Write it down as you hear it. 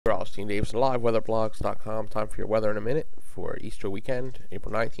Austin Davidson, liveweatherblogs.com. Time for your weather in a minute for Easter weekend,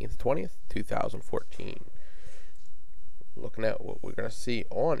 April 19th, 20th, 2014. Looking at what we're going to see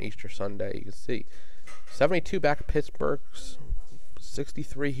on Easter Sunday, you can see 72 back at Pittsburgh,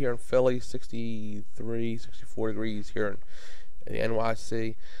 63 here in Philly, 63, 64 degrees here in the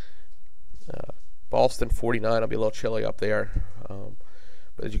NYC. Boston, 49. It'll be a little chilly up there.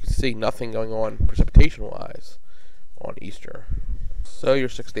 But as you can see, nothing going on precipitation-wise on Easter. So your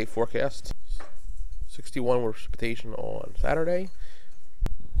 6-day forecast: 61 with precipitation on Saturday,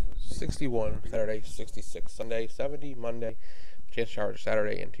 61 Saturday, 66 Sunday, 70 Monday, chance of showers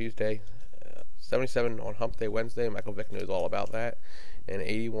Saturday and Tuesday, 77 on Hump Day Wednesday. Michael Vick knows all about that, and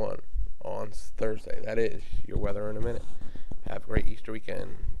 81 on Thursday. That is your weather in a minute. Have a great Easter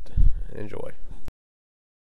weekend and enjoy.